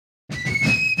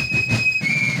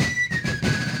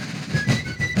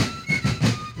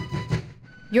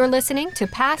You're listening to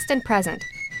Past and Present,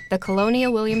 the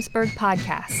Colonial Williamsburg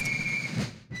podcast.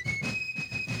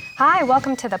 Hi,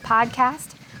 welcome to the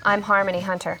podcast. I'm Harmony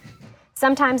Hunter.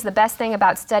 Sometimes the best thing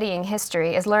about studying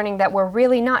history is learning that we're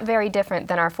really not very different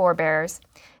than our forebears.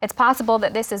 It's possible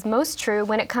that this is most true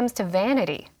when it comes to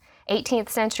vanity. 18th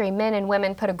century men and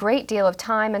women put a great deal of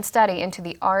time and study into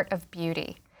the art of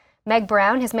beauty. Meg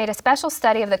Brown has made a special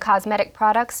study of the cosmetic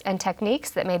products and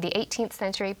techniques that made the 18th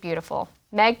century beautiful.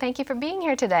 Meg, thank you for being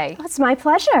here today. It's my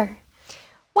pleasure.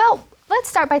 Well, let's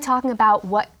start by talking about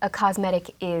what a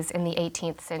cosmetic is in the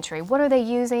 18th century. What are they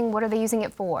using? What are they using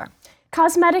it for?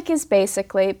 Cosmetic is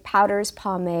basically powders,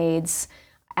 pomades,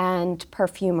 and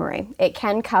perfumery. It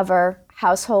can cover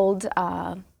household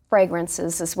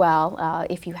fragrances as well.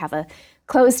 If you have a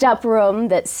closed up room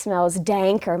that smells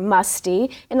dank or musty,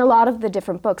 in a lot of the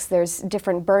different books there's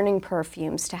different burning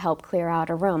perfumes to help clear out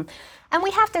a room. And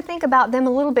we have to think about them a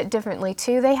little bit differently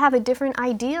too. They have a different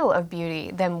ideal of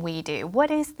beauty than we do. What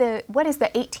is the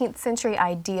 18th century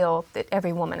ideal that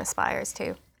every woman aspires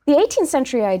to? The 18th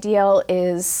century ideal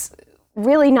is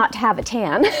really not to have a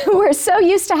tan. We're so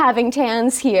used to having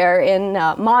tans here in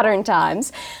modern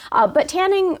times, but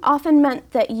tanning often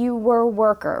meant that you were a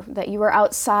worker, that you were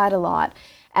outside a lot,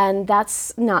 and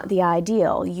that's not the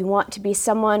ideal. You want to be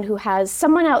someone who has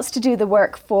someone else to do the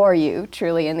work for you,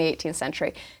 truly, in the 18th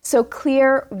century. So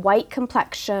clear, white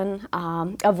complexion,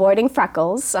 avoiding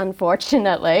freckles,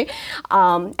 unfortunately,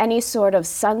 any sort of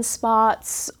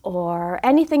sunspots or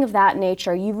anything of that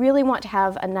nature. You really want to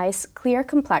have a nice, clear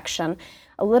complexion,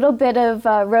 a little bit of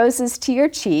roses to your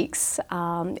cheeks.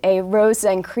 A rose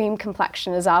and cream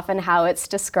complexion is often how it's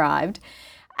described.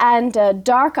 And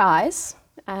dark eyes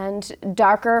and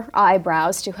darker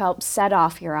eyebrows to help set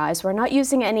off your eyes. We're not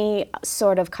using any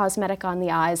sort of cosmetic on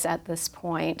the eyes at this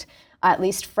point. At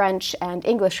least French and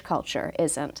English culture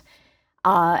isn't.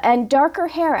 And darker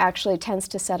hair actually tends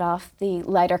to set off the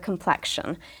lighter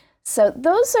complexion. So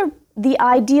those are the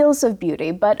ideals of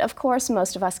beauty, but of course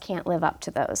most of us can't live up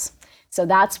to those. So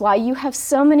that's why you have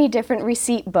so many different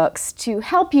receipt books to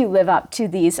help you live up to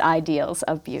these ideals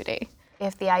of beauty.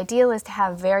 If the ideal is to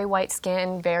have very white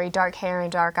skin, very dark hair,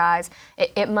 and dark eyes,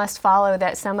 it must follow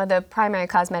that some of the primary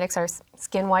cosmetics are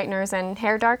skin whiteners and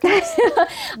hair darkeners?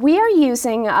 We are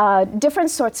using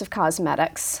different sorts of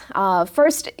cosmetics.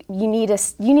 First, you need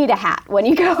a hat when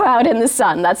you go out in the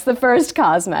sun. That's the first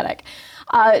cosmetic.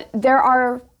 There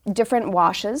are different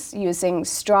washes using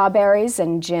strawberries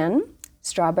and gin,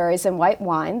 strawberries and white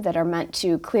wine that are meant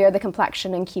to clear the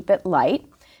complexion and keep it light.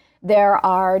 There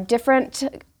are different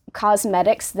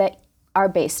cosmetics that are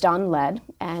based on lead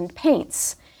and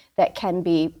paints that can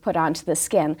be put onto the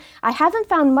skin. I haven't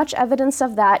found much evidence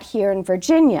of that here in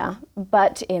Virginia,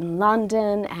 but in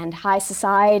London and high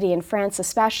society, in France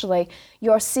especially,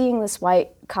 you're seeing this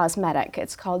white cosmetic.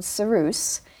 It's called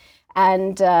ceruse,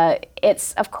 and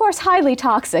it's, of course, highly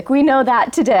toxic. We know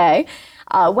that today.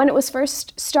 When it was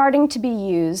first starting to be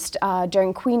used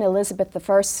during Queen Elizabeth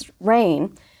I's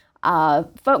reign,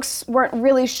 folks weren't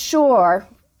really sure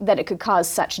that it could cause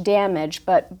such damage,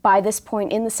 but by this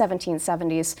point in the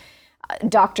 1770s,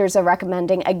 doctors are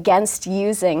recommending against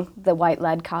using the white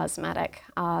lead cosmetic.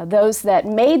 Those that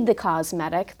made the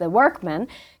cosmetic, the workmen,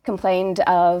 complained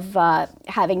of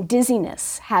having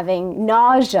dizziness, having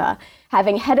nausea,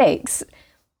 having headaches,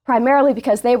 primarily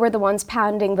because they were the ones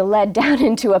pounding the lead down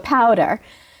into a powder.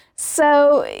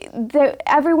 So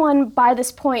everyone by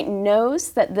this point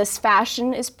knows that this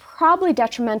fashion is probably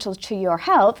detrimental to your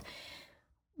health,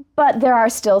 but there are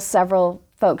still several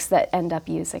folks that end up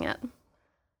using it.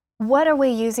 What are we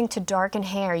using to darken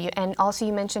hair? And also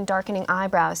you mentioned darkening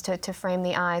eyebrows to frame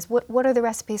the eyes. What are the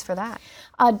recipes for that?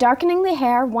 Darkening the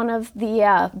hair, one of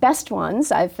the best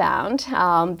ones I've found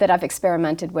that I've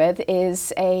experimented with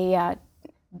is a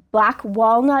black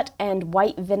walnut and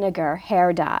white vinegar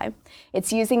hair dye.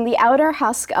 It's using the outer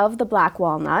husk of the black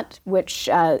walnut, which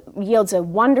yields a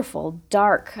wonderful,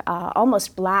 dark,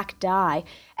 almost black dye,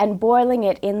 and boiling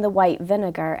it in the white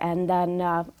vinegar and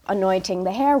then anointing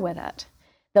the hair with it.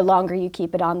 The longer you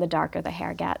keep it on, the darker the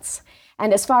hair gets.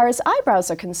 And as far as eyebrows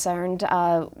are concerned,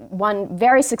 one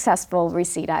very successful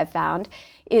receipt I've found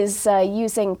is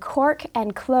using cork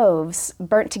and cloves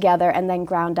burnt together and then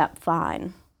ground up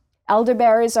fine.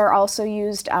 Elderberries are also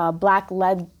used, black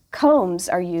lead combs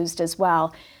are used as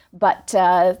well, but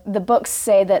the books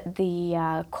say that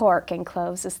the cork and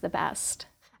cloves is the best.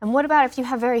 And what about if you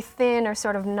have very thin or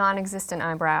sort of non-existent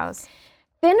eyebrows?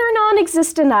 Thin or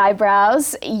non-existent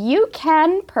eyebrows, you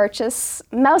can purchase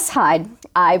mousehide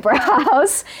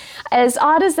eyebrows, as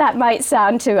odd as that might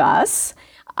sound to us.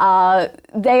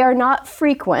 They are not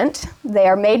frequent. They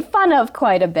are made fun of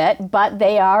quite a bit, but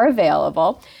they are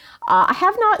available. I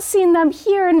have not seen them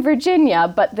here in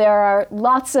Virginia, but there are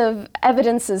lots of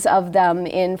evidences of them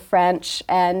in French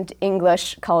and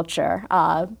English culture.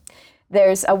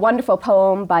 There's a wonderful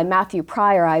poem by Matthew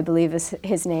Prior, I believe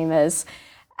his name is,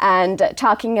 and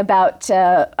talking about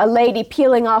a lady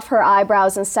peeling off her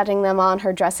eyebrows and setting them on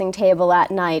her dressing table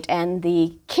at night, and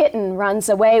the kitten runs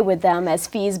away with them as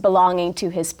fees belonging to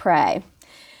his prey.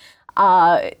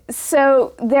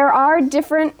 So there are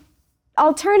different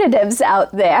alternatives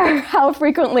out there. How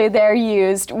frequently they're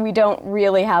used, we don't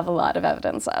really have a lot of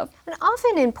evidence of. And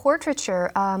often in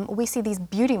portraiture, we see these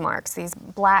beauty marks, these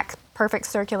black, perfect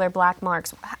circular black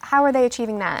marks. How are they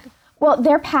achieving that? Well,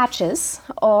 they're patches,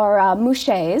 or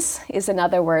mouches is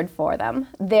another word for them.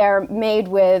 They're made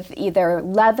with either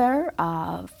leather,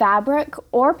 fabric,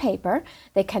 or paper.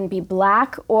 They can be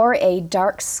black or a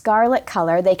dark scarlet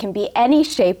color. They can be any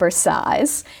shape or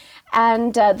size.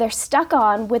 And they're stuck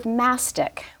on with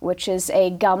mastic, which is a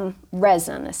gum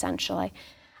resin, essentially,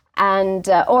 and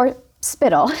or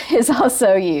spittle is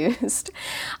also used.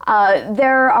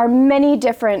 There are many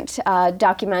different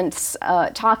documents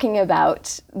talking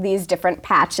about these different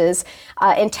patches,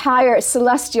 entire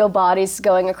celestial bodies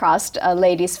going across a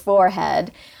lady's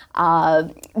forehead.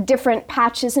 Different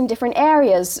patches in different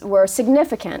areas were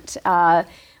significant.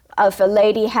 If a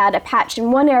lady had a patch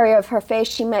in one area of her face,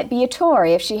 she might be a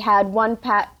Tory. If she had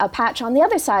a patch on the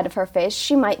other side of her face,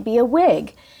 she might be a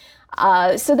Whig.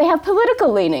 So they have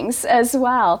political leanings as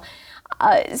well.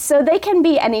 So they can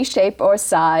be any shape or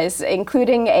size,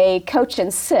 including a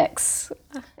Cochin 6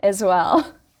 as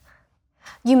well.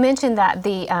 You mentioned that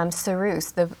the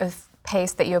ceruse, the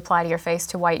paste that you apply to your face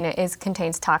to whiten it,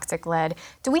 contains toxic lead.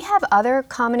 Do we have other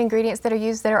common ingredients that are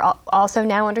used that are also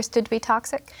now understood to be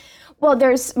toxic? Well,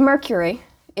 there's mercury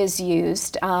is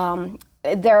used.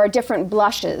 There are different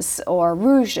blushes or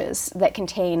rouges that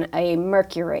contain a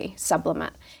mercury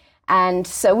supplement. And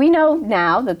so we know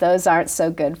now that those aren't so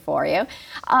good for you.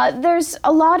 There's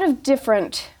a lot of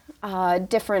different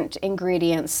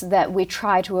ingredients that we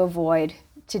try to avoid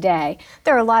today.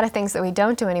 There are a lot of things that we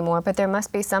don't do anymore, but there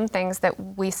must be some things that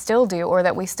we still do, or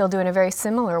that we still do in a very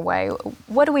similar way.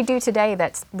 What do we do today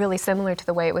that's really similar to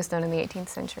the way it was done in the 18th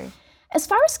century? As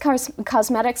far as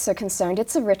cosmetics are concerned,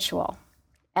 it's a ritual.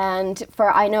 And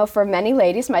I know for many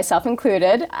ladies, myself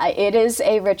included, it is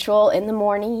a ritual. In the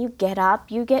morning, you get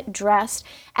up, you get dressed,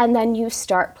 and then you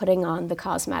start putting on the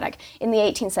cosmetic. In the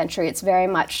 18th century, it's very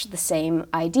much the same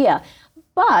idea.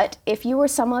 But if you were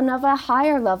someone of a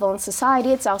higher level in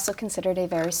society, it's also considered a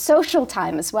very social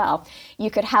time as well.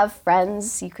 You could have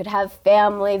friends, you could have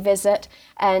family visit,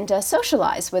 and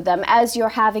socialize with them as you're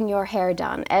having your hair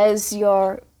done, as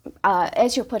you're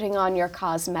putting on your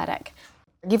cosmetic.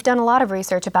 You've done a lot of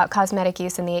research about cosmetic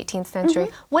use in the 18th century.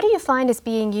 Mm-hmm. What do you find is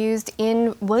being used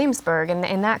in Williamsburg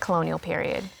in that colonial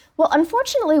period? Well,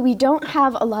 unfortunately, we don't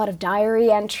have a lot of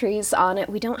diary entries on it.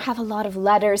 We don't have a lot of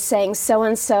letters saying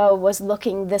so-and-so was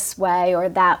looking this way or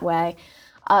that way.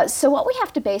 So what we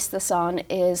have to base this on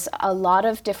is a lot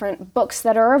of different books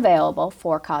that are available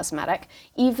for cosmetic.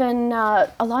 Even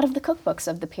a lot of the cookbooks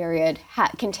of the period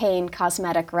contain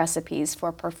cosmetic recipes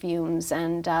for perfumes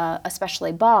and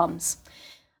especially balms.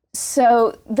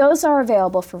 So those are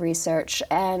available for research,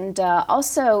 and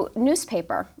also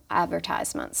newspaper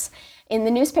advertisements. In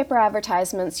the newspaper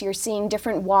advertisements, you're seeing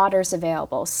different waters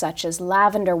available, such as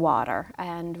lavender water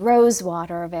and rose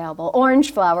water available,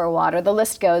 orange flower water, the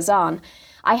list goes on.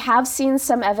 I have seen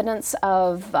some evidence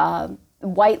of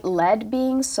white lead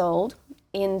being sold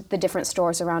in the different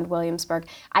stores around Williamsburg.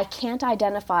 I can't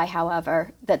identify,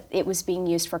 however, that it was being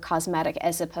used for cosmetic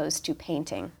as opposed to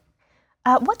painting.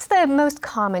 What's the most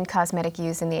common cosmetic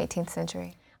used in the 18th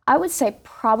century? I would say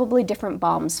probably different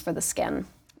balms for the skin.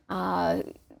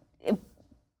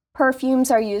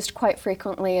 Perfumes are used quite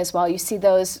frequently as well. You see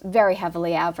those very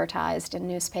heavily advertised in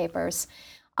newspapers.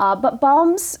 But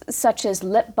balms such as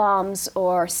lip balms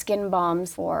or skin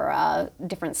balms for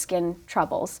different skin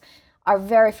troubles are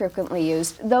very frequently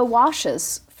used, though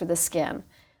washes for the skin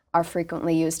are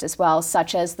frequently used as well,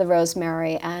 such as the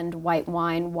rosemary and white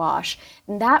wine wash.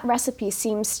 And that recipe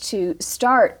seems to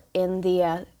start in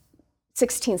the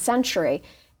 16th century,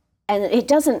 and it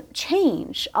doesn't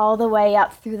change all the way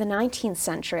up through the 19th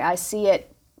century. I see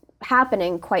it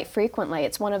happening quite frequently.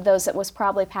 It's one of those that was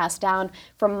probably passed down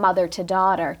from mother to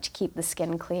daughter to keep the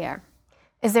skin clear.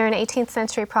 Is there an 18th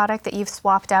century product that you've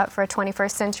swapped out for a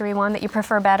 21st century one that you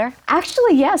prefer better?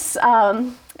 Actually, yes.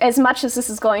 as much as this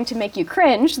is going to make you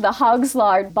cringe, the hog's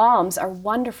lard balms are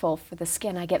wonderful for the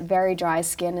skin. I get very dry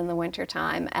skin in the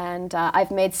wintertime, and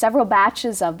I've made several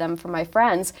batches of them for my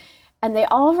friends, and they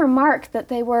all remarked that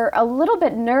they were a little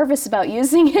bit nervous about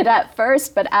using it at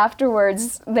first, but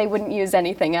afterwards they wouldn't use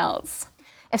anything else.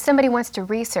 If somebody wants to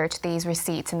research these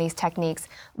receipts and these techniques,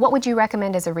 what would you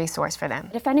recommend as a resource for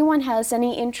them? If anyone has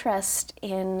any interest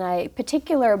in a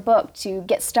particular book to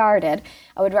get started,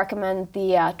 I would recommend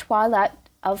the Toilette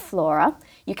of Flora.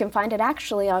 You can find it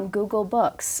actually on Google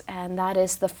Books, and that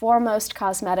is the foremost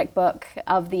cosmetic book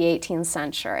of the 18th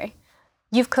century.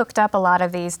 You've cooked up a lot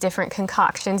of these different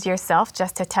concoctions yourself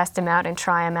just to test them out and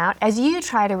try them out. As you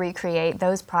try to recreate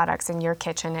those products in your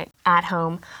kitchen at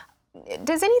home,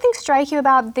 does anything strike you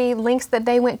about the lengths that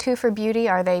they went to for beauty?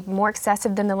 Are they more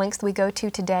excessive than the lengths we go to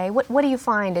today? What do you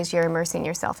find as you're immersing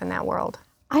yourself in that world?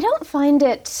 I don't find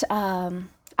it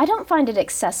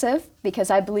excessive, because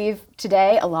I believe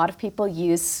today a lot of people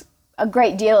use a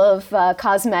great deal of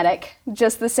cosmetic,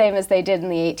 just the same as they did in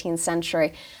the 18th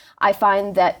century. I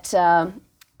find that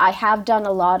I have done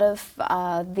a lot of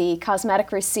the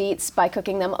cosmetic receipts by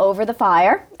cooking them over the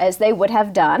fire, as they would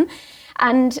have done.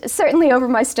 And certainly over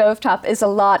my stovetop is a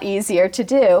lot easier to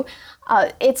do.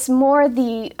 It's more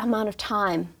the amount of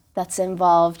time that's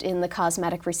involved in the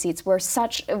cosmetic receipts. We're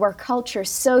culture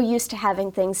so used to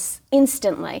having things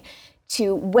instantly,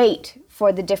 to wait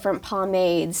for the different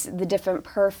pomades, the different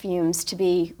perfumes to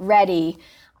be ready.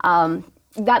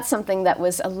 That's something that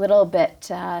was a little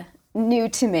bit new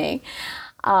to me.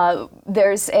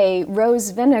 There's a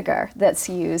rose vinegar that's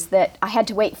used that I had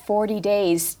to wait 40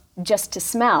 days just to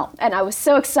smell, and I was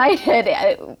so excited,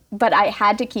 but I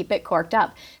had to keep it corked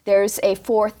up. There's a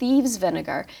Four Thieves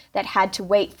vinegar that had to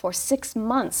wait for 6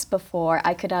 months before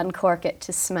I could uncork it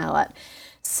to smell it.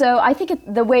 So I think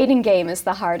the waiting game is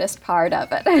the hardest part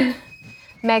of it.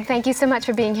 Meg, thank you so much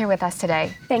for being here with us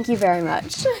today. Thank you very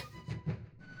much.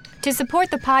 To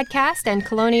support the podcast and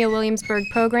Colonial Williamsburg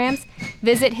programs,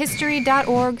 visit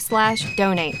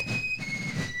history.org/donate.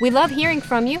 We love hearing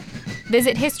from you.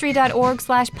 Visit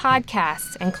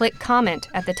history.org/podcasts and click comment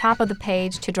at the top of the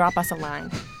page to drop us a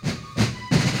line.